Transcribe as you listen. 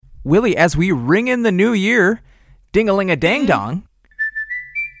Willie, as we ring in the new year, ding-a-ling-a-dang-dong.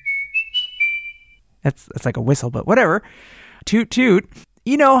 That's like a whistle, but whatever. Toot toot.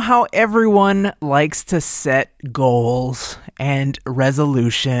 You know how everyone likes to set goals and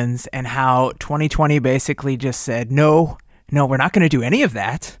resolutions, and how 2020 basically just said, no, we're not going to do any of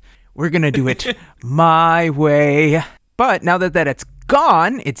that. We're going to do it my way. But now that it's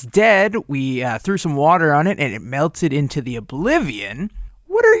gone, it's dead, we threw some water on it and it melted into the oblivion.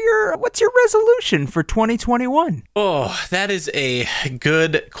 What's your resolution for 2021? Oh, that is a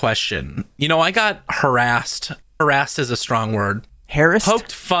good question. You know, I got harassed. Harassed is a strong word. Harassed?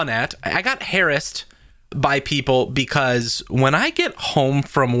 Poked fun at. I got harassed by people because when I get home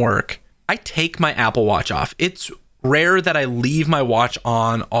from work, I take my Apple Watch off. It's rare that I leave my watch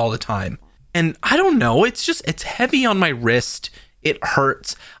on all the time. And I don't know, it's heavy on my wrist. It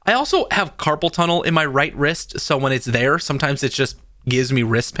hurts. I also have carpal tunnel in my right wrist, so when it's there, sometimes it just gives me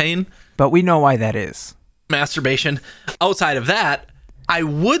wrist pain. But we know why that is. Masturbation. Outside of that, I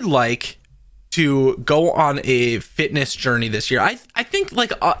would like to go on a fitness journey this year. I think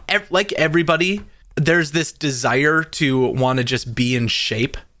like everybody, there's this desire to want to just be in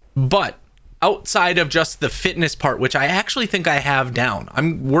shape. But outside of just the fitness part, which I actually think I have down,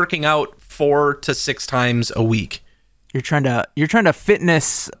 I'm working out 4 to 6 times a week. You're trying to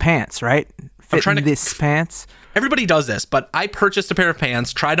fitness pants, right? Fitness pants. Everybody does this, but I purchased a pair of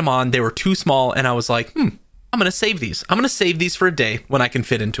pants, tried them on. They were too small, and I was like, I'm going to save these. I'm going to save these for a day when I can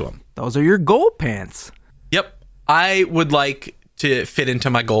fit into them. Those are your goal pants. Yep. I would like to fit into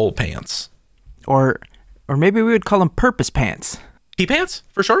my goal pants. Or maybe we would call them purpose pants. Pee pants,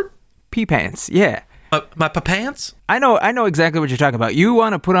 for short? Pee pants, yeah. My pants? I know exactly what you're talking about. You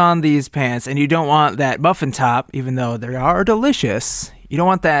want to put on these pants, and you don't want that muffin top, even though they are delicious. You don't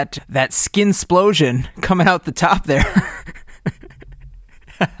want that skin explosion coming out the top there.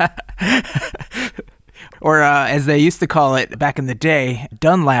 Or as they used to call it back in the day,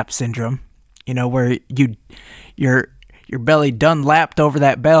 Dunlap syndrome. You know, where your belly Dunlapped over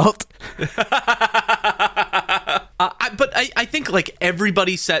that belt. But I think like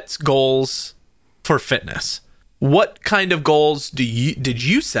everybody sets goals for fitness. What kind of goals did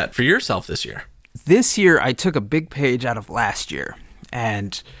you set for yourself this year? This year, I took a big page out of last year.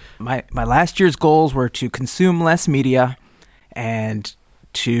 And my last year's goals were to consume less media and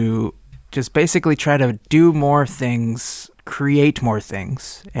to just basically try to do more things, create more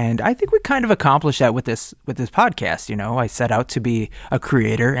things. And I think we kind of accomplished that with this podcast. You know, I set out to be a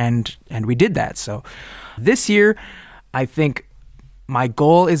creator and we did that. So this year, I think my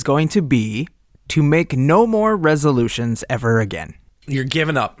goal is going to be to make no more resolutions ever again. You're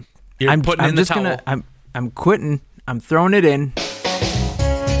giving up. I'm putting in the towel. I'm quitting. I'm throwing it in.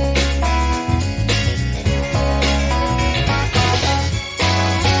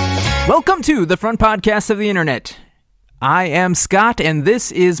 Welcome to the Front Podcast of the Internet. I am Scott, and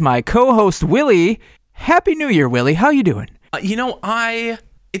this is my co-host, Willie. Happy New Year, Willie. How you doing?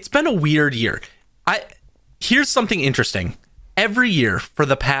 It's been a weird year. Here's something interesting. Every year for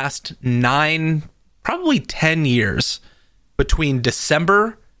the past 9, probably 10 years, between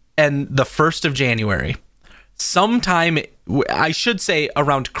December and the 1st of January, sometime, I should say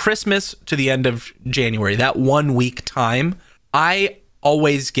around Christmas to the end of January, that 1 week time, I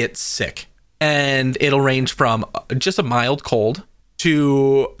always get sick. And it'll range from just a mild cold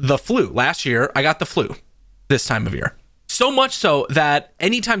to the flu. Last year, I got the flu this time of year. So much so that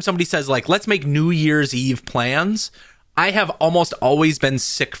anytime somebody says, like, let's make New Year's Eve plans, I have almost always been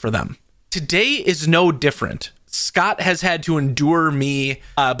sick for them. Today is no different. Scott has had to endure me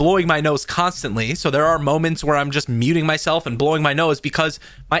blowing my nose constantly. So there are moments where I'm just muting myself and blowing my nose because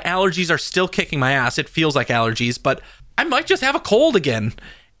my allergies are still kicking my ass. It feels like allergies, but I might just have a cold again.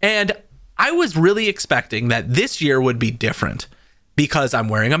 And I was really expecting that this year would be different because I'm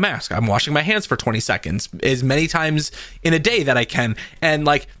wearing a mask. I'm washing my hands for 20 seconds as many times in a day that I can. And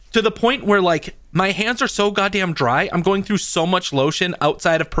like to the point where like my hands are so goddamn dry. I'm going through so much lotion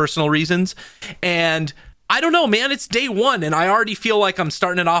outside of personal reasons. And I don't know, man, it's day 1 and I already feel like I'm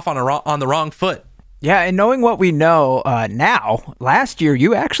starting it off on the wrong foot. Yeah, and knowing what we know now, last year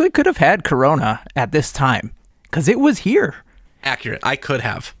you actually could have had Corona at this time because it was here. Accurate. I could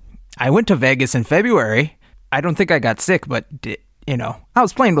have. I went to Vegas in February. I don't think I got sick, but, I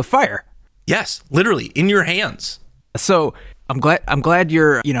was playing with fire. Yes, literally, in your hands. So I'm glad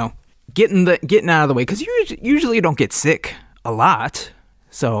you're, getting out of the way, because usually you don't get sick a lot.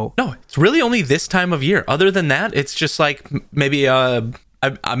 So no, it's really only this time of year. Other than that, it's just like maybe I'm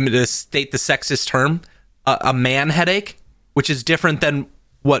going to state the sexist term, a man headache, which is different than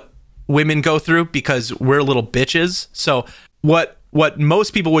what women go through because we're little bitches. So what what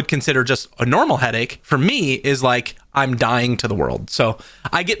most people would consider just a normal headache, for me is like I'm dying to the world. So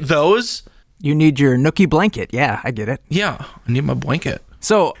I get those. You need your nookie blanket. Yeah, I get it. Yeah, I need my blanket.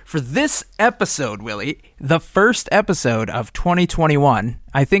 So for this episode, Willie, the first episode of 2021,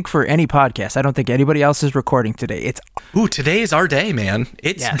 I think for any podcast, I don't think anybody else is recording today. Today is our day, man.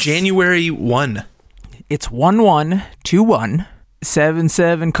 It's Yes. January 1. It's 1121,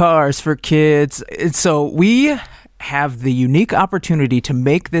 77 cars for kids. And so we have the unique opportunity to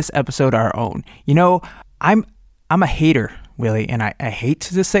make this episode our own. You know, I'm a hater, Willie, and I hate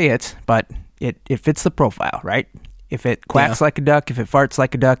to say it, but it fits the profile, right? If it quacks like a duck, if it farts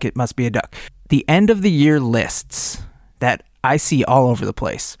like a duck, it must be a duck. The end of the year lists that I see all over the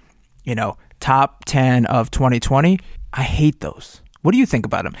place, you know, top 10 of 2020, I hate those. What do you think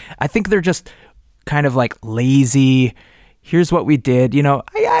about them? I think they're just kind of like lazy. Here's what we did. You know,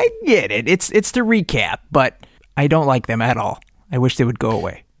 I get it. It's the recap, but I don't like them at all. I wish they would go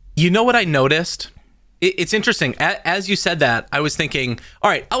away. You know what I noticed? It's interesting. As you said that, I was thinking, all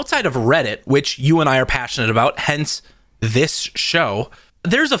right, outside of Reddit, which you and I are passionate about, hence this show,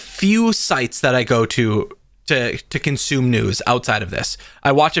 there's a few sites that I go to consume news outside of this.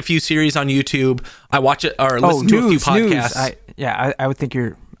 I watch a few series on YouTube. I watch it or listen to a few podcasts. I would think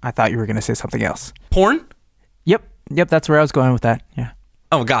I thought you were going to say something else. Porn? Yep, that's where I was going with that. Yeah.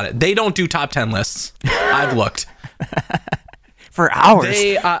 Oh, got it. They don't do top 10 lists. I've looked. For hours.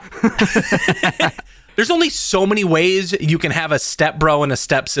 There's only so many ways you can have a stepbro and a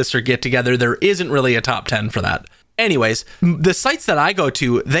stepsister get together. There isn't really a top 10 for that. Anyways, the sites that I go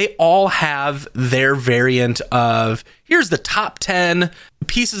to, they all have their variant of, here's the top 10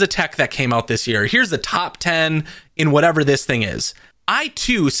 pieces of tech that came out this year. Here's the top 10 in whatever this thing is. I,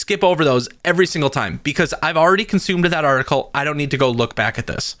 too, skip over those every single time because I've already consumed that article. I don't need to go look back at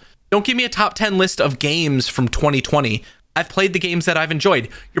this. Don't give me a top 10 list of games from 2020. I've played the games that I've enjoyed.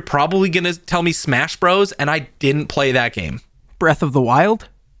 You're probably going to tell me Smash Bros, and I didn't play that game. Breath of the Wild?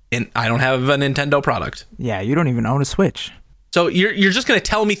 And I don't have a Nintendo product. Yeah, you don't even own a Switch. So you're just going to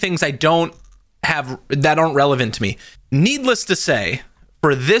tell me things I don't have that aren't relevant to me. Needless to say,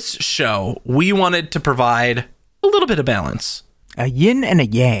 for this show, we wanted to provide a little bit of balance. A yin and a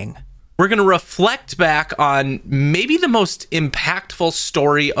yang. We're going to reflect back on maybe the most impactful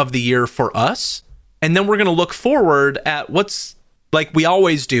story of the year for us. And then we're going to look forward at what's, like we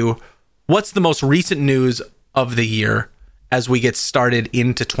always do, what's the most recent news of the year as we get started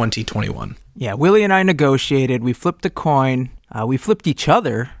into 2021. Yeah, Willie and I negotiated. We flipped a coin. We flipped each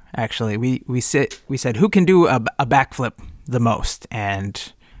other, actually. We said who can do a backflip the most,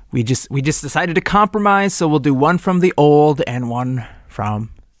 and we just decided to compromise. So we'll do one from the old and one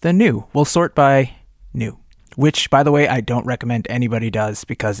from the new. We'll sort by new, which, by the way, I don't recommend anybody does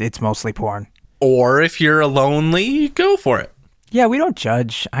because it's mostly porn. Or if you're lonely, go for it. Yeah, we don't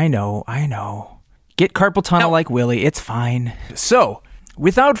judge. I know. Get carpal tunnel like Willie. It's fine. So,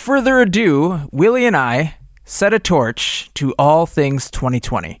 without further ado, Willie and I set a torch to all things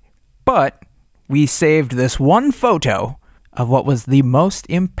 2020. But we saved this one photo of what was the most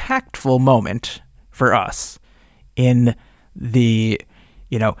impactful moment for us in the,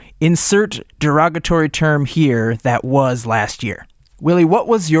 insert derogatory term here that was last year. Willie, what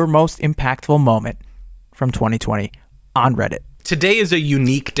was your most impactful moment from 2020 on Reddit? Today is a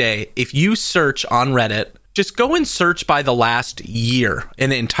unique day. If you search on Reddit, just go and search by the last year,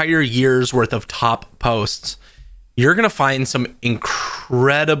 an entire year's worth of top posts. You're going to find some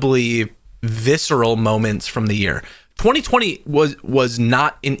incredibly visceral moments from the year. 2020 was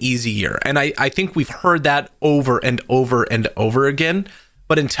not an easy year. And I think we've heard that over and over and over again.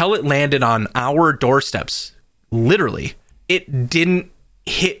 But until it landed on our doorsteps, literally, it didn't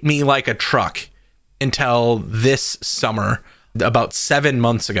hit me like a truck until this summer, about 7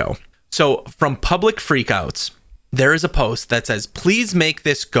 months ago. So from Public Freakouts, there is a post that says, "Please make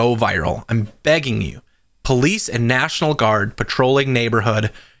this go viral. I'm begging you. Police and National Guard patrolling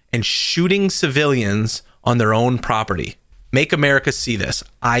neighborhood and shooting civilians on their own property. Make America see this.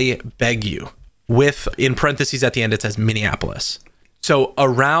 I beg you." With, in parentheses at the end, it says Minneapolis. So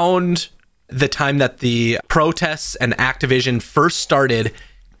around the time that the protests and Activision first started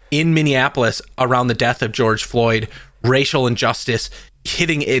in Minneapolis around the death of George Floyd, racial injustice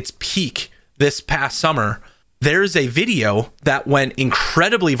hitting its peak this past summer, there's a video that went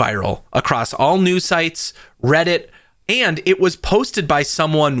incredibly viral across all news sites, Reddit, and it was posted by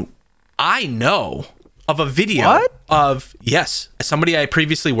someone I know, of a video of, yes, somebody I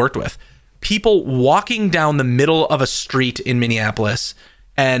previously worked with. People walking down the middle of a street in Minneapolis,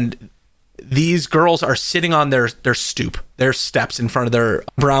 and these girls are sitting on their stoop, their steps in front of their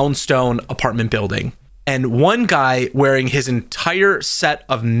brownstone apartment building. and one guy wearing his entire set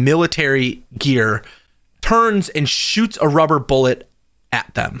of military gear turns and shoots a rubber bullet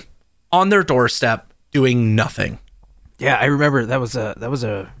at them on their doorstep, doing nothing. Yeah, I remember that was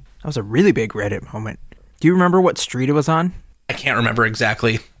a really big Reddit moment. Do you remember what street it was on? I can't remember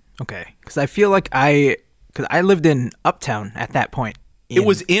exactly. Okay, because I feel like because I lived in Uptown at that point. It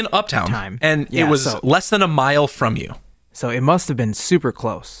was in Uptown, and it was less than a mile from you. So it must have been super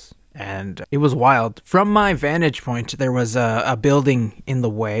close, and it was wild. From my vantage point, there was a building in the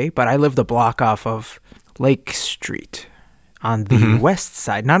way, but I lived a block off of Lake Street on the west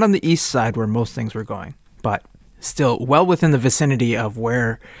side, not on the east side where most things were going, but still well within the vicinity of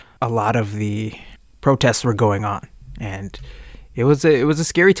where a lot of the protests were going on. And it was a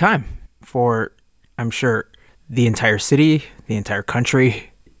scary time for, I'm sure, the entire city, the entire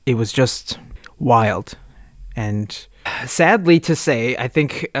country. It was just wild. And sadly to say, I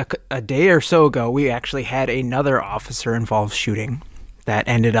think a day or so ago, we actually had another officer-involved shooting that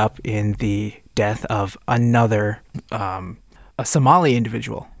ended up in the death of another a Somali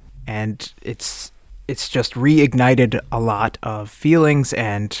individual. And it's just reignited a lot of feelings,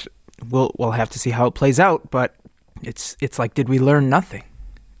 and we'll have to see how it plays out. But it's like, did we learn nothing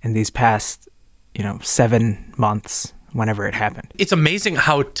in these past 7 months, whenever it happened? It's amazing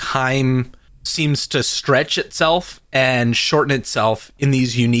how time seems to stretch itself and shorten itself in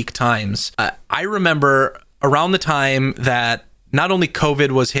these unique times. I remember around the time that not only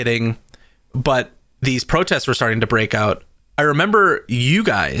COVID was hitting, but these protests were starting to break out. I remember you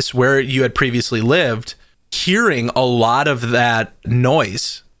guys, where you had previously lived, hearing a lot of that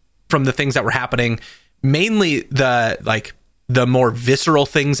noise from the things that were happening, mainly the more visceral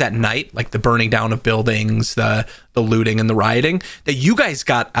things at night, like the burning down of buildings, the looting and the rioting, that you guys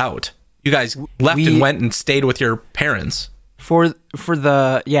got out. You guys left and went and stayed with your parents. When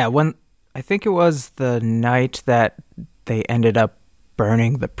I think it was the night that they ended up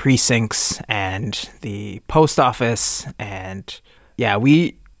burning the precincts and the post office, and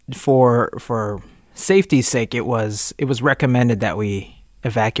we, for safety's sake, it was recommended that we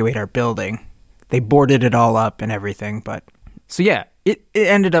evacuate our building. They boarded it all up and everything, but so it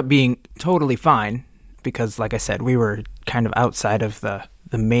ended up being totally fine because, like I said, we were kind of outside of the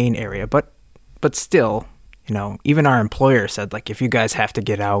main area, but still, even our employer said, like, if you guys have to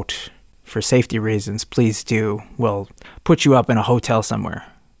get out for safety reasons, please do. We'll put you up in a hotel somewhere,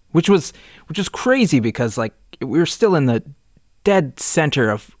 which was crazy because, like, we were still in the dead center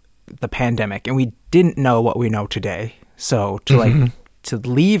of the pandemic and we didn't know what we know today. So to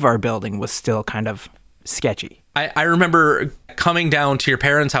leave our building was still kind of sketchy. I remember coming down to your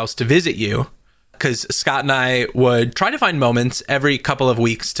parents' house to visit you, because Scott and I would try to find moments every couple of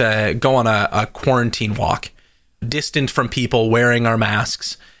weeks to go on a quarantine walk, distant from people, wearing our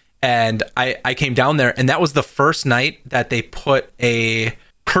masks. And I came down there, and that was the first night that they put a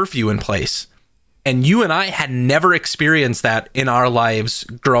curfew in place. And you and I had never experienced that in our lives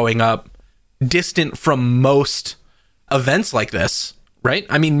growing up, distant from most events like this, right?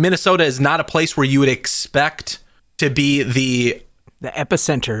 I mean, Minnesota is not a place where you would expect to be the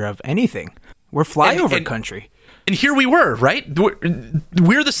epicenter of anything. We're flyover country. And here we were, right?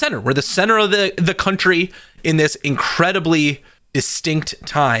 We're the center. We're the center of the country in this incredibly distinct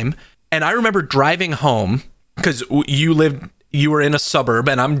time. And I remember driving home, because you were in a suburb,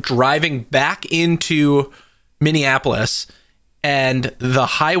 and I'm driving back into Minneapolis, and the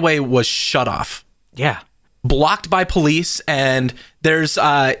highway was shut off. Yeah. Blocked by police. And there's,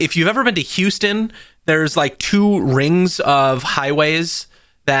 if you've ever been to Houston, there's like 2 rings of highways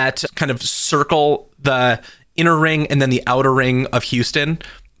that kind of circle the inner ring and then the outer ring of Houston.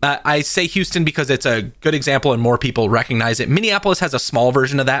 I say Houston because it's a good example and more people recognize it. Minneapolis has a small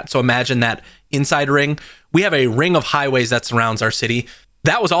version of that. So imagine that inside ring. We have a ring of highways that surrounds our city.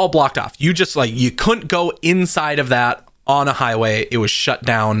 That was all blocked off. You couldn't go inside of that on a highway. It was shut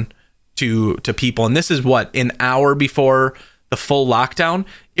down to people. And this is an hour before the full lockdown.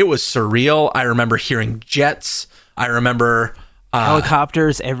 It was surreal. I remember hearing jets. I remember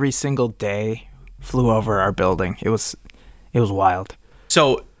helicopters every single day flew over our building. It was wild.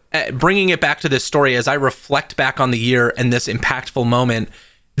 So bringing it back to this story, as I reflect back on the year and this impactful moment,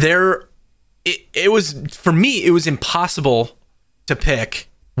 it was, for me, it was impossible to pick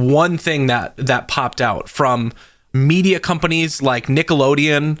one thing that popped out from media companies like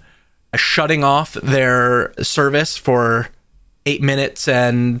Nickelodeon shutting off their service for 8 minutes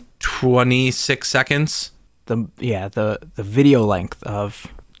and 26 seconds. The video length of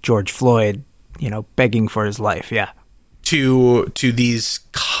George Floyd, begging for his life. Yeah. To these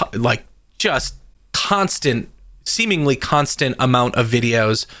just constant, seemingly constant amount of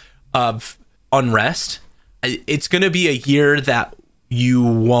videos of unrest, it's going to be a year that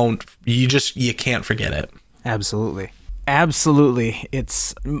you can't forget it. Absolutely.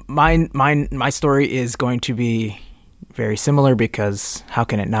 It's my story is going to be very similar, because how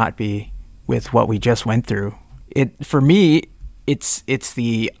can it not be with what we just went through? For me, it's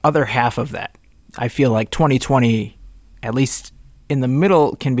the other half of that. I feel like 2020, at least in the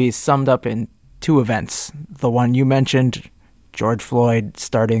middle, can be summed up in two events. The one you mentioned, George Floyd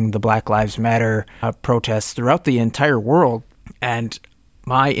starting the Black Lives Matter protests throughout the entire world. And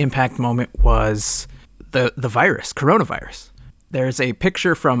my impact moment was the virus, coronavirus. There's a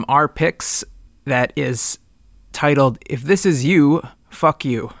picture from our Pix that is titled, "If This Is You, Fuck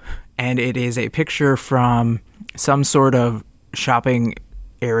You." And it is a picture from some sort of shopping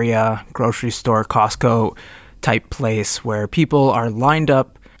area, grocery store, Costco type place, where people are lined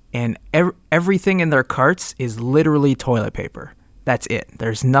up and everything in their carts is literally toilet paper. That's it.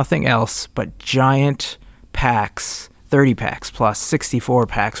 There's nothing else but giant packs, 30 packs plus 64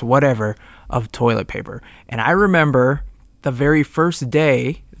 packs, whatever, of toilet paper. And I remember the very first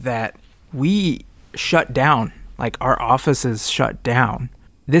day that we shut down, like our offices shut down.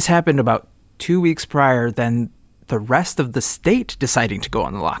 This happened about 2 weeks prior than the rest of the state deciding to go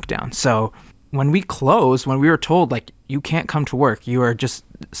on the lockdown. So when we closed, when we were told, like, you can't come to work, you are just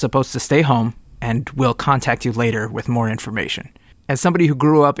supposed to stay home and we'll contact you later with more information. As somebody who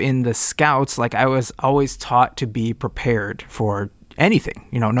grew up in the Scouts, like, I was always taught to be prepared for anything,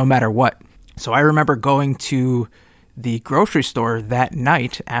 no matter what. So I remember going to the grocery store that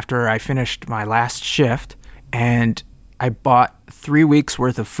night after I finished my last shift, and I bought 3 weeks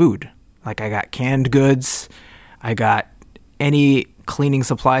worth of food. Like, I got canned goods, I got any cleaning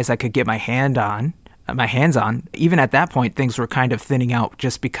supplies I could get my hands on. Even at that point, things were kind of thinning out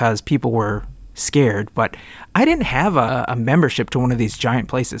just because people were scared. But I didn't have a membership to one of these giant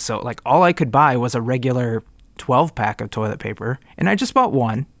places. So, like, all I could buy was a regular 12-pack of toilet paper. And I just bought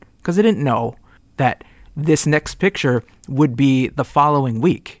one because I didn't know that this next picture would be the following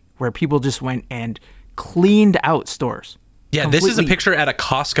week, where people just went and cleaned out stores. Yeah, completely. This is a picture at a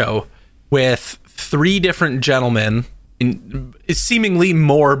Costco with 3 different gentlemen, seemingly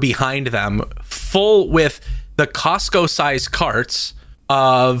more behind them, full with the Costco-sized carts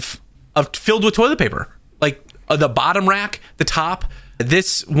of filled with toilet paper. Like, the bottom rack, the top.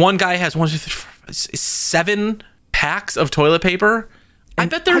 This one guy has 7 packs of toilet paper. I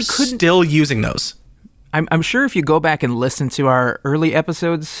bet they're still using those. I'm sure if you go back and listen to our early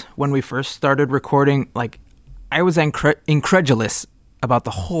episodes when we first started recording, like, I was incredulous about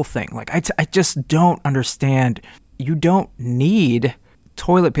the whole thing. Like, I just don't understand. You don't need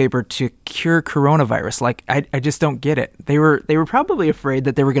toilet paper to cure coronavirus. Like, I just don't get it. They were probably afraid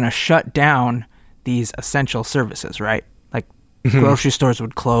that they were going to shut down these essential services, right? Like, grocery stores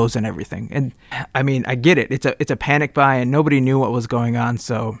would close and everything. And I mean, I get it. It's a panic buy, and nobody knew what was going on.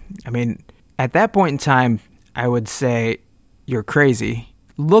 So, I mean, at that point in time, I would say you're crazy.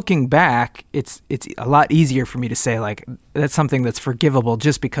 Looking back, it's a lot easier for me to say, like, that's something that's forgivable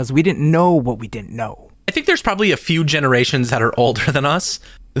just because we didn't know what we didn't know. I think there's probably a few generations that are older than us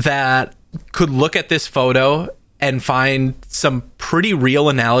that could look at this photo and find some pretty real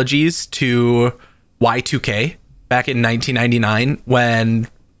analogies to Y2K back in 1999, when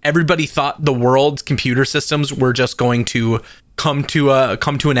everybody thought the world's computer systems were just going to come to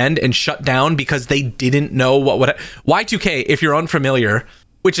an end and shut down because they didn't know what would Y2K, if you're unfamiliar,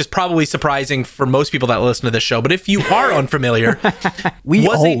 which is probably surprising for most people that listen to this show, but if you are unfamiliar,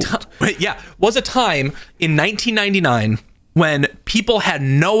 was a time in 1999 when people had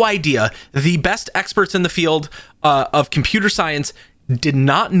no idea. The best experts in the field of computer science did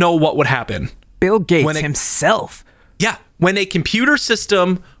not know what would happen. Bill Gates himself. Yeah, when a computer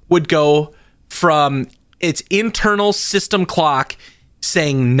system would go from its internal system clock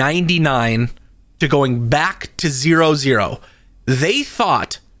saying 99 to going back to 00. They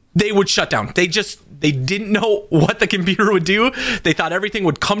thought they would shut down. They didn't know what the computer would do. They thought everything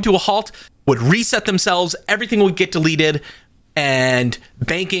would come to a halt, would reset themselves, everything would get deleted, and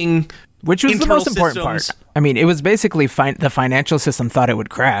banking, which was the most important part. I mean, it was basically the financial system thought it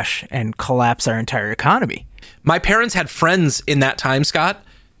would crash and collapse our entire economy. My parents had friends in that time, Scott,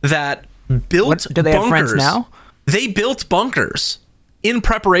 that built do they bunkers. Have friends now? They built bunkers in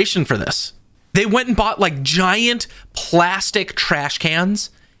preparation for this. They went and bought, like, giant plastic trash cans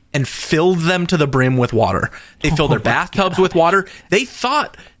and filled them to the brim with water. They filled their bathtubs with water. They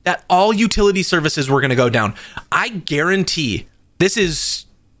thought that all utility services were going to go down. I guarantee, this is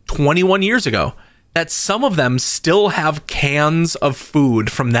 21 years ago, that some of them still have cans of food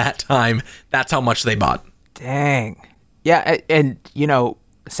from that time. That's how much they bought. Dang. Yeah, and,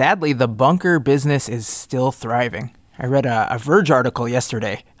 sadly, the bunker business is still thriving. I read a Verge article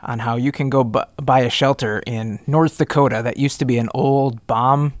yesterday on how you can go buy a shelter in North Dakota that used to be an old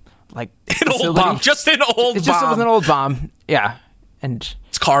bomb, like just an old bomb. It just was an old bomb, yeah. And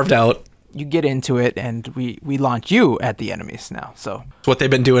it's carved out. You get into it, and we launch you at the enemies now. So it's what they've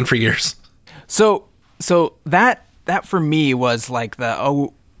been doing for years. So that for me was like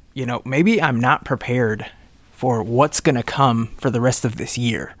maybe I'm not prepared for what's going to come for the rest of this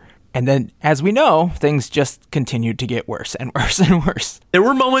year. And then, as we know, things just continued to get worse and worse and worse. There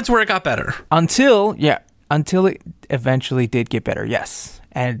were moments where it got better. Until it eventually did get better, yes.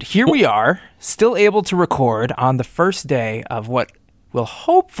 And here we are, still able to record on the first day of what will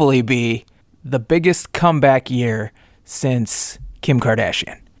hopefully be the biggest comeback year since Kim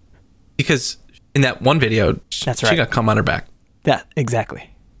Kardashian. Because in that one video, that's right, she got cum on her back. Yeah, exactly.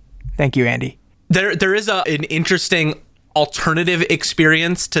 Thank you, Andy. There is an interesting alternative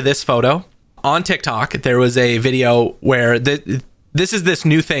experience to this photo. On TikTok, there was a video where this is this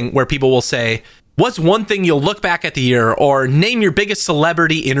new thing where people will say, what's one thing you'll look back at the year, or name your biggest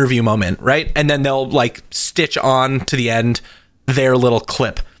celebrity interview moment, right? And then they'll like stitch on to the end their little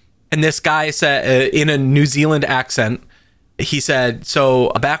clip. And this guy said in a New Zealand accent, he said, so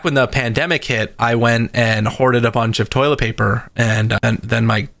back when the pandemic hit, I went and hoarded a bunch of toilet paper, and then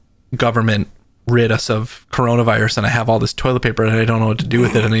my government rid us of coronavirus, and I have all this toilet paper and I don't know what to do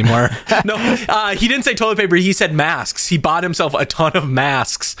with it anymore. No, he didn't say toilet paper. He said masks. He bought himself a ton of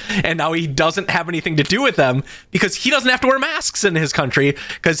masks, and now he doesn't have anything to do with them because he doesn't have to wear masks in his country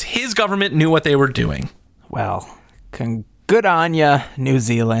because his government knew what they were doing. Well, good on ya, New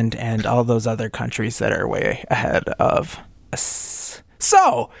Zealand, and all those other countries that are way ahead of us.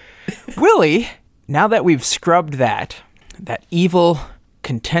 So, Willie, now that we've scrubbed that evil,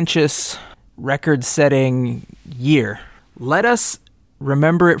 contentious, record-setting year, let us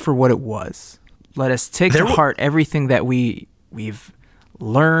remember it for what it was. Let us take to heart everything that we've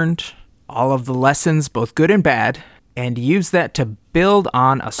learned, all of the lessons, both good and bad, and use that to build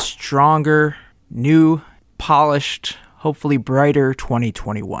on a stronger, new, polished, hopefully brighter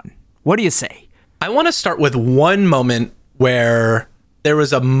 2021. What do you say? I want to start with one moment where there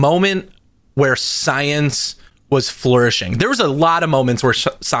was a moment where science was flourishing. There was a lot of moments where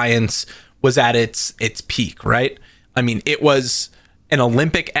science was at its peak, right? I mean, it was an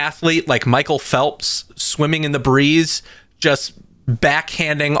Olympic athlete like Michael Phelps swimming in the breeze, just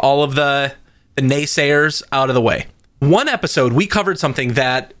backhanding all of the naysayers out of the way. One episode, we covered something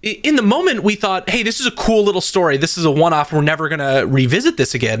that in the moment we thought, hey, this is a cool little story. This is a one-off. We're never going to revisit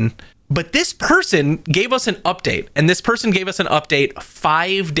this again. But this person gave us an update, and this person gave us an update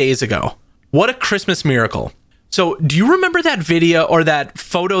 5 days ago. What a Christmas miracle. So do you remember that video or that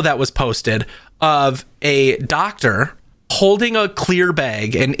photo that was posted of a doctor holding a clear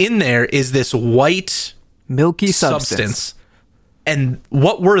bag, and in there is this white milky substance? And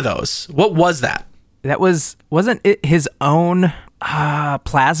what were those? What was that? Wasn't it his own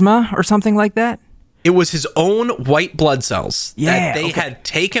plasma or something like that? It was his own white blood cells that they had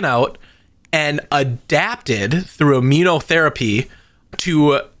taken out and adapted through immunotherapy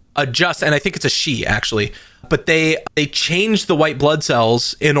to adjust. And I think it's a she, actually. But they changed the white blood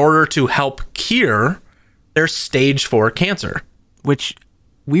cells in order to help cure their stage 4 cancer. Which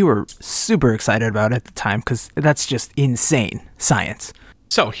we were super excited about at the time because that's just insane science.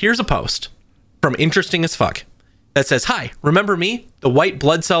 So here's a post from Interesting as Fuck that says, hi, remember me, the white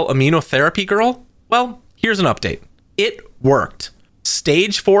blood cell immunotherapy girl? Well, here's an update. It worked.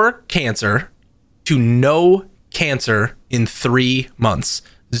 Stage 4 cancer to no cancer in 3 months.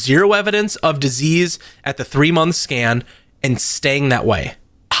 0 evidence of disease at the 3-month scan and staying that way.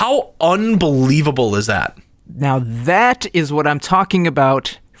 How unbelievable is that? Now that is what I'm talking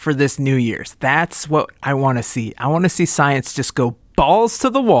about for this New Year's. That's what I want to see. I want to see science just go balls to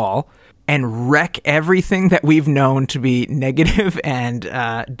the wall and wreck everything that we've known to be negative and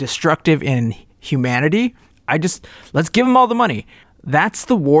destructive in humanity. Let's give them all the money. That's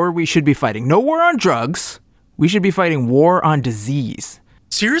the war we should be fighting. No war on drugs. We should be fighting war on disease.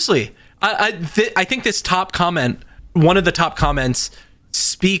 Seriously, I think this top comment, one of the top comments,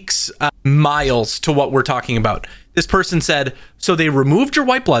 speaks miles to what we're talking about. This person said, so they removed your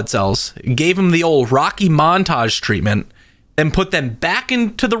white blood cells, gave them the old Rocky montage treatment, and put them back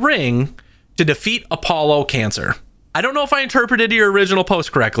into the ring to defeat Apollo cancer. I don't know if I interpreted your original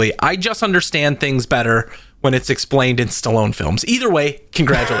post correctly. I just understand things better when it's explained in Stallone films. Either way,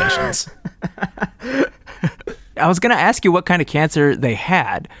 congratulations. I was going to ask you what kind of cancer they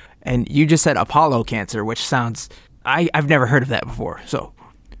had, and you just said Apollo cancer, which sounds... I've never heard of that before, so...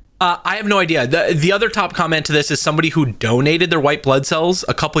 I have no idea. The other top comment to this is somebody who donated their white blood cells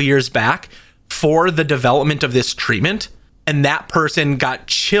a couple years back for the development of this treatment. And that person got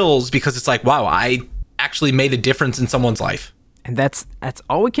chills because it's like, wow, I actually made a difference in someone's life. And that's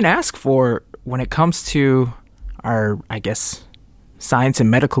all we can ask for when it comes to our, I guess, science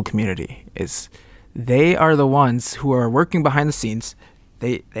and medical community, is they are the ones who are working behind the scenes.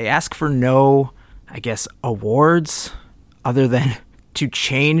 They ask for no, I guess, awards other than to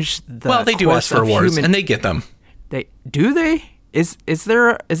change the well, they do ask for awards, and they get them. They? Is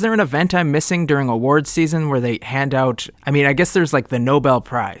there an event I'm missing during awards season where they hand out? I mean, I guess there's like the Nobel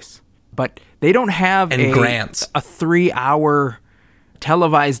Prize, but they don't have grants. A 3-hour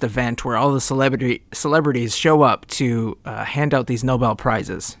televised event where all the celebrities show up to hand out these Nobel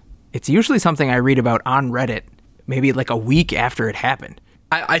Prizes. It's usually something I read about on Reddit, maybe like a week after it happened.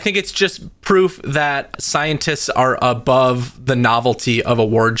 I think it's just proof that scientists are above the novelty of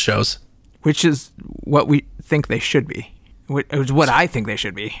award shows. Which is what we think they should be. It's what I think they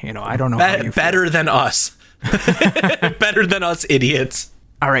should be. I don't know how you feel. Better than us. Better than us idiots.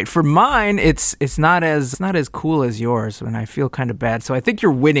 All right, for mine, it's not as cool as yours, and I feel kind of bad. So I think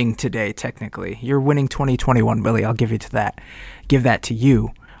you're winning today, technically. You're winning 2021, Billy. I'll give you to that. Give that to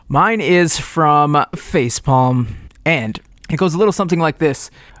you. Mine is from Facepalm, and it goes a little something like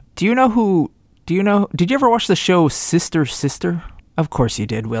this. Did you ever watch the show Sister Sister? Of course you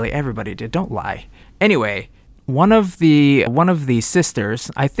did, Willie. Everybody did. Don't lie. Anyway, one of the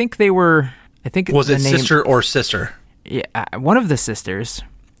sisters, was it sister or sister? Yeah, one of the sisters,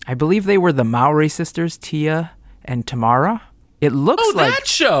 I believe they were the Maori sisters, Tia and Tamara. It looks like that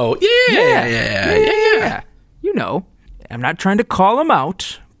show. Yeah. I'm not trying to call them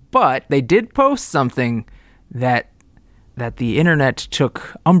out, but they did post something that the internet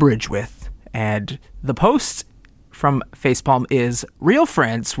took umbrage with, and the post from Facepalm is, real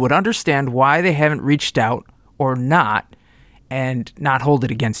friends would understand why they haven't reached out or not, and not hold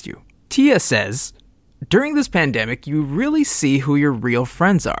it against you. Tia says, during this pandemic, you really see who your real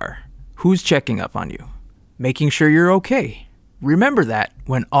friends are. Who's checking up on you, making sure you're okay. Remember that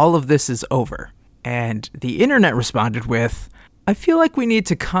when all of this is over. And the internet responded with, I feel like we need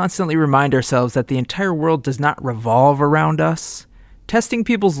to constantly remind ourselves that the entire world does not revolve around us. Testing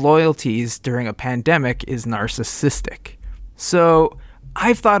people's loyalties during a pandemic is narcissistic. So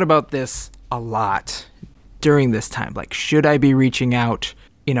I've thought about this a lot during this time. Like, should I be reaching out?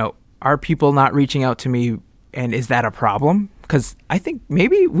 Are people not reaching out to me? And is that a problem? Because I think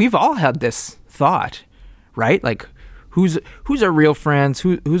maybe we've all had this thought, right? Like, who's our real friends?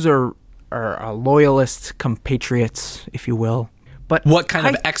 Who's our loyalist compatriots, if you will? But what kind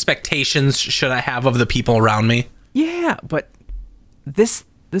of expectations should I have of the people around me? Yeah, but this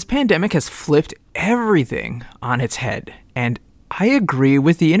pandemic has flipped everything on its head, and I agree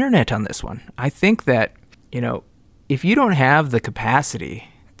with the internet on this one. I think that, if you don't have the capacity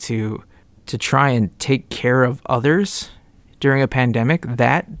to try and take care of others during a pandemic,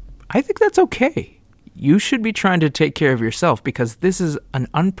 I think that's okay. You should be trying to take care of yourself, because this is an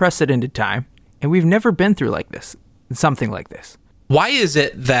unprecedented time, and we've never been through something like this. Why is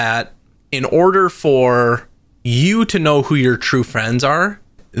it that in order for you to know who your true friends are,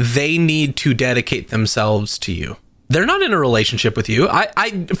 they need to dedicate themselves to you? They're not in a relationship with you.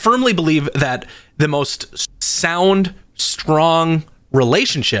 I firmly believe that the most sound, strong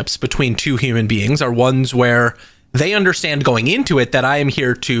relationships between two human beings are ones where they understand going into it that I am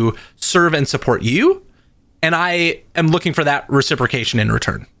here to serve and support you, and I am looking for that reciprocation in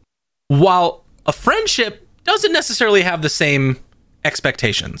return. While a friendship doesn't necessarily have the same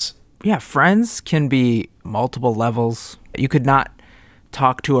expectations. Yeah, friends can be multiple levels. You could not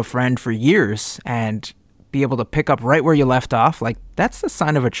talk to a friend for years and be able to pick up right where you left off. Like, that's the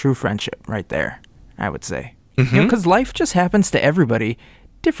sign of a true friendship right there, I would say. Mm-hmm. Because life just happens to everybody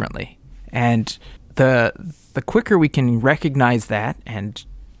differently. And the quicker we can recognize that and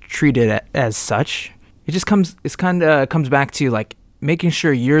treat it as such, it comes back to like making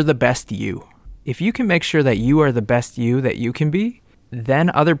sure you're the best you. If you can make sure that you are the best you that you can be, then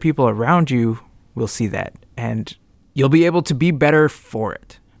other people around you will see that, and you'll be able to be better for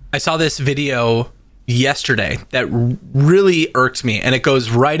it. I saw this video yesterday that really irked me, and it goes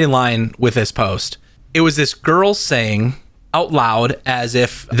right in line with this post. It was this girl saying out loud, as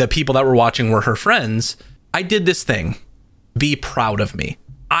if the people that were watching were her friends, I did this thing. Be proud of me.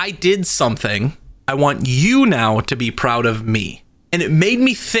 I did something. I want you now to be proud of me. And it made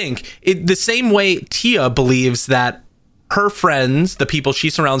me think, the same way Tia believes that her friends, the people she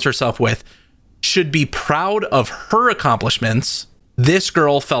surrounds herself with, should be proud of her accomplishments. This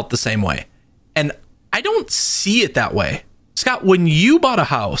girl felt the same way. And I don't see it that way. Scott, when you bought a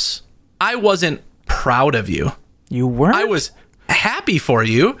house, I wasn't proud of you. You weren't? I was happy for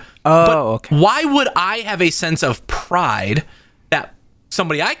you. Okay. Why would I have a sense of pride that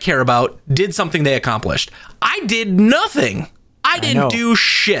somebody I care about did something they accomplished? I did nothing. I didn't do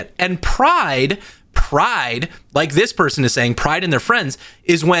shit. And pride, like this person is saying, pride in their friends,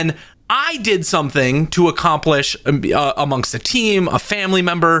 is when I did something to accomplish amongst a team, a family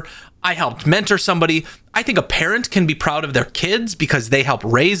member. I helped mentor somebody. I think a parent can be proud of their kids because they help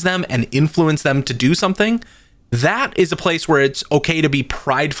raise them and influence them to do something. That is a place where it's okay to be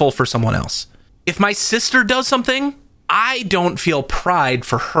prideful for someone else. If my sister does something, I don't feel pride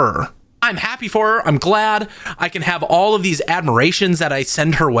for her. I'm happy for her. I'm glad I can have all of these admirations that I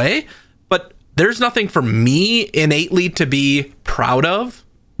send her way, but there's nothing for me innately to be proud of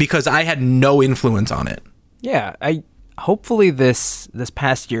because I had no influence on it. Yeah, hopefully this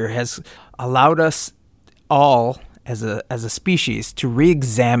past year has allowed us all as a species to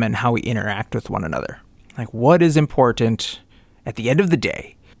re-examine how we interact with one another. Like, what is important at the end of the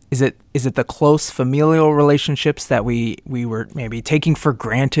day? Is it the close familial relationships that we were maybe taking for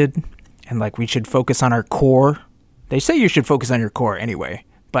granted, and like we should focus on our core? They say you should focus on your core anyway,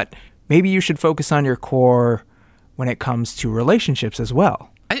 but maybe you should focus on your core when it comes to relationships as well.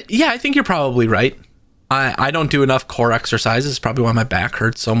 I think you're probably right. I don't do enough core exercises. Probably why my back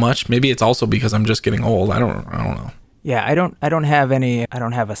hurts so much. Maybe it's also because I'm just getting old. I don't know. Yeah, I don't have any. I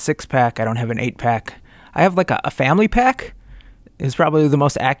don't have a 6-pack. I don't have an 8-pack. I have like a family pack. Is probably the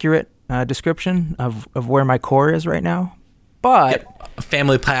most accurate description of where my core is right now. But a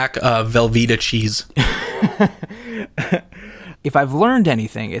family pack of Velveeta cheese. If I've learned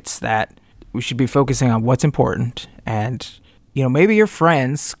anything, it's that we should be focusing on what's important. And, maybe your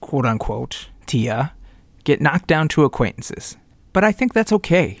friends, quote unquote, Tia, get knocked down to acquaintances. But I think that's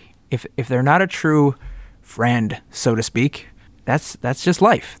okay. If they're not a true friend, so to speak, that's just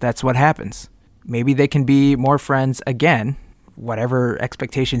life. That's what happens. Maybe they can be more friends again. Whatever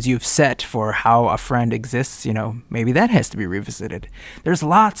expectations you've set for how a friend exists, maybe that has to be revisited. There's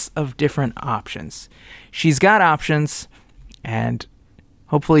lots of different options. She's got options, and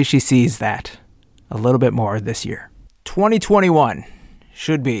hopefully she sees that a little bit more this year. 2021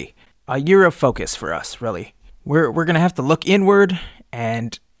 should be a year of focus for us, really. We're going to have to look inward,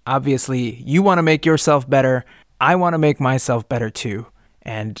 and obviously you want to make yourself better. I want to make myself better too.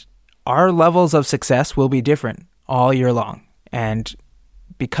 And our levels of success will be different all year long. And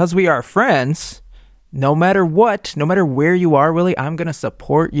because we are friends, no matter where you are, really, I'm going to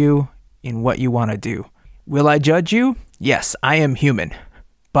support you in what you want to do. Will I judge you? Yes, I am human.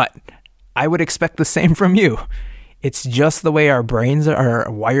 But I would expect the same from you. It's just the way our brains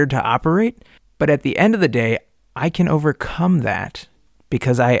are wired to operate. But at the end of the day, I can overcome that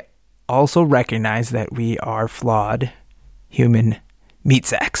because I also recognize that we are flawed human meat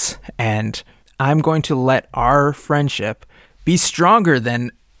sacks. And I'm going to let our friendship be stronger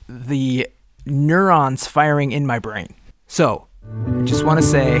than the neurons firing in my brain. So, I just want to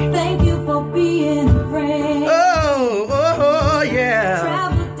say thank you for being a friend. Oh, yeah.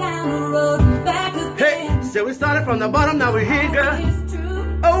 Travel down the road and back again. Hey, so we started from the bottom, now we're here, girl. It's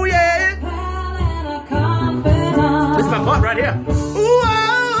true. Oh, yeah. Pal and a confidant. This is my part right here. Ooh,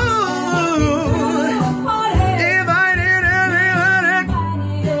 oh. If I did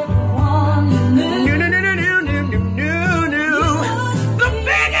Everyone you knew. the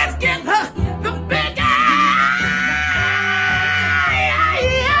biggest gift, the biggest.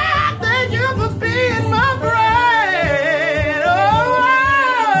 Thank you for being my friend.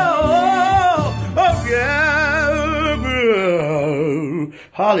 Oh, yeah.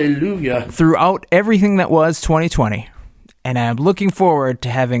 Hallelujah. throughout everything that was 2020, and I'm looking forward to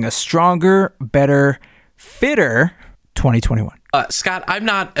having a stronger, better, fitter 2021. Scott, I'm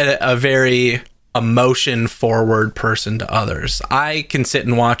not a very emotion-forward person to others. I can sit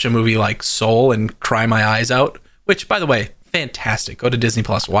and watch a movie like Soul and cry my eyes out, which, by the way, fantastic. Go to Disney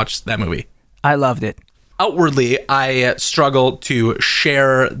Plus, watch that movie. I loved it. Outwardly, I struggle to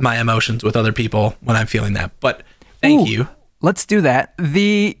share my emotions with other people when I'm feeling that, but thank you. Let's do that.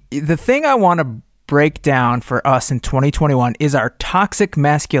 The thing I want to break down for us in 2021 is our toxic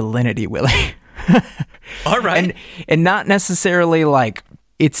masculinity, Willie. All right. And not necessarily like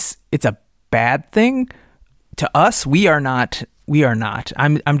it's a bad thing to us. We are not.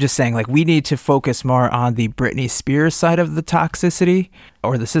 I'm just saying, like, we need to focus more on the Britney Spears side of the toxicity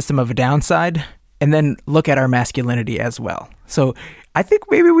or the System of a Down side, and then look at our masculinity as well. So I think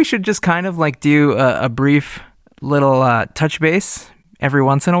maybe we should just kind of like do a brief little touch base every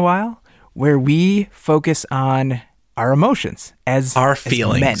once in a while where we focus on our emotions as Our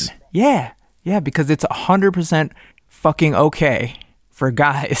feelings. men. Yeah, because it's 100% fucking okay for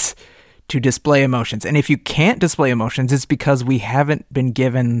guys to display emotions. And if you can't display emotions, it's because we haven't been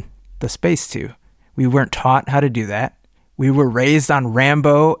given the space to. We weren't taught how to do that. We were raised on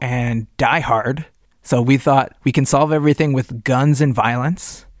Rambo and Die Hard, so we thought we can solve everything with guns and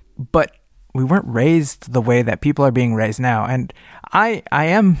violence. But we weren't raised the way that people are being raised now. And I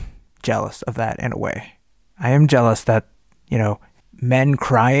am jealous of that in a way. I am jealous that, men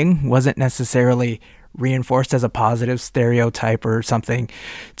crying wasn't necessarily reinforced as a positive stereotype or something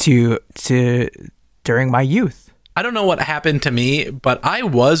to during my youth. I don't know what happened to me, but I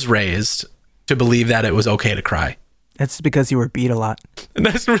was raised to believe that it was okay to cry. That's because you were beat a lot. And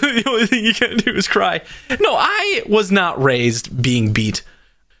that's really the only thing you can do is cry. No, I was not raised being beat,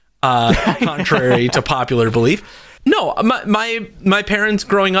 contrary to popular belief. No, my parents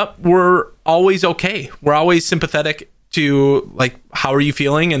growing up were always okay. We're always sympathetic to, like, how are you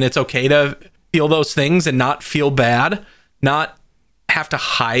feeling? And it's okay to feel those things and not feel bad, not have to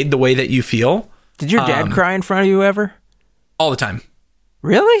hide the way that you feel. Did your dad cry in front of you ever? All the time.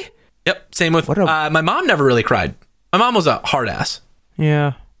 Really? Yep. Same with my mom. Never really cried. My mom was a hard ass.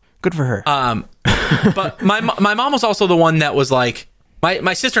 Yeah. Good for her. But my mom was also the one that was like,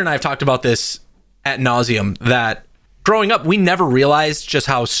 my sister and I have talked about this ad nauseum, that growing up, we never realized just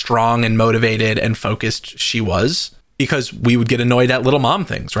how strong and motivated and focused she was, because we would get annoyed at little mom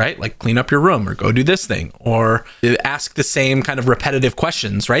things, right? Like clean up your room or go do this thing or ask the same kind of repetitive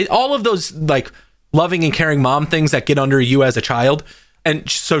questions, right? All of those like loving and caring mom things that get under you as a child. And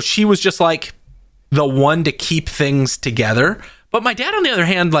so she was just like the one to keep things together. But my dad, on the other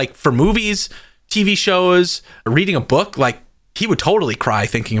hand, like for movies, TV shows, reading a book, like he would totally cry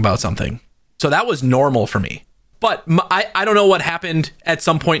thinking about something. So that was normal for me. But I don't know what happened at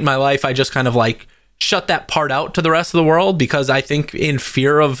some point in my life. I just kind of like shut that part out to the rest of the world, because I think in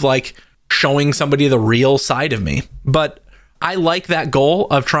fear of like showing somebody the real side of me. But I like that goal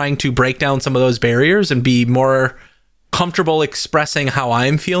of trying to break down some of those barriers and be more comfortable expressing how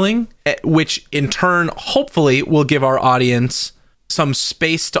I'm feeling, which in turn hopefully will give our audience some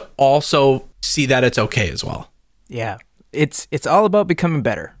space to also see that it's okay as well. Yeah. It's all about becoming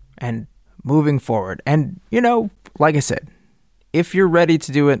better and moving forward. And, like I said, if you're ready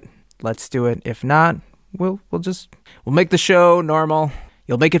to do it, let's do it. If not, we'll make the show normal.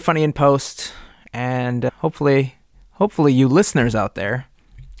 You'll make it funny in post, and hopefully you listeners out there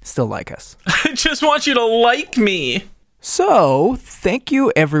still like us. I just want you to like me. So, thank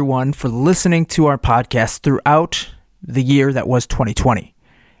you everyone for listening to our podcast throughout the year that was 2020.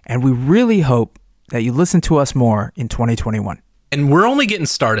 And we really hope that you listen to us more in 2021. And we're only getting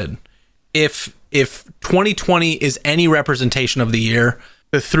started. If 2020 is any representation of the year,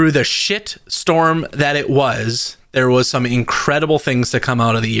 through the shit storm that it was, there was some incredible things to come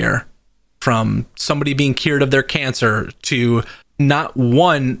out of the year. From somebody being cured of their cancer to not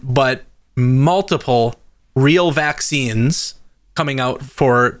one, but multiple real vaccines coming out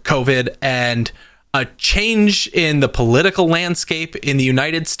for COVID, and a change in the political landscape in the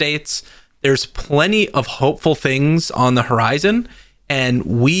United States. There's plenty of hopeful things on the horizon, and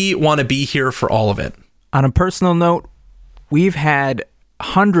we want to be here for all of it. On a personal note, we've had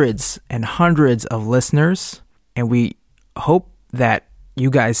hundreds and hundreds of listeners, and we hope that you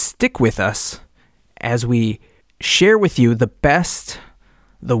guys stick with us as we share with you the best,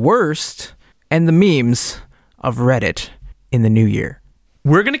 the worst, and the memes of Reddit in the new year.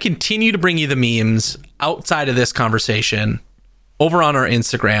 We're going to continue to bring you the memes outside of this conversation over on our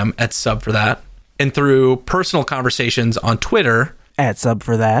Instagram at Sub for That, and through personal conversations on Twitter at Sub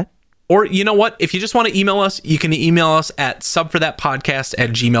for That. Or you know what? If you just want to email us, you can email us at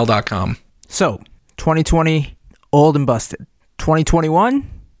subforthatpodcast@gmail.com. So, 2020, old and busted. 2021,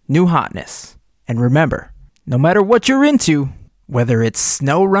 new hotness. And remember, no matter what you're into, whether it's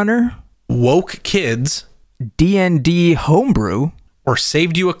SnowRunner, woke kids, D&D homebrew, or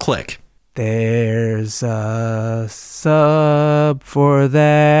saved you a click, there's a sub for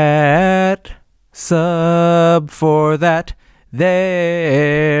that. Sub for that.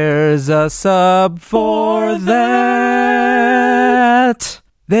 There's a sub for that.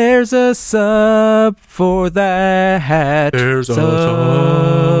 There's a sub for that. There's a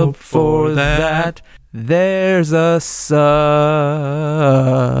sub for that. There's a sub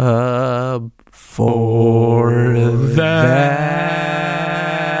for that.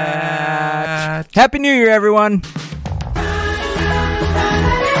 Happy New Year, everyone.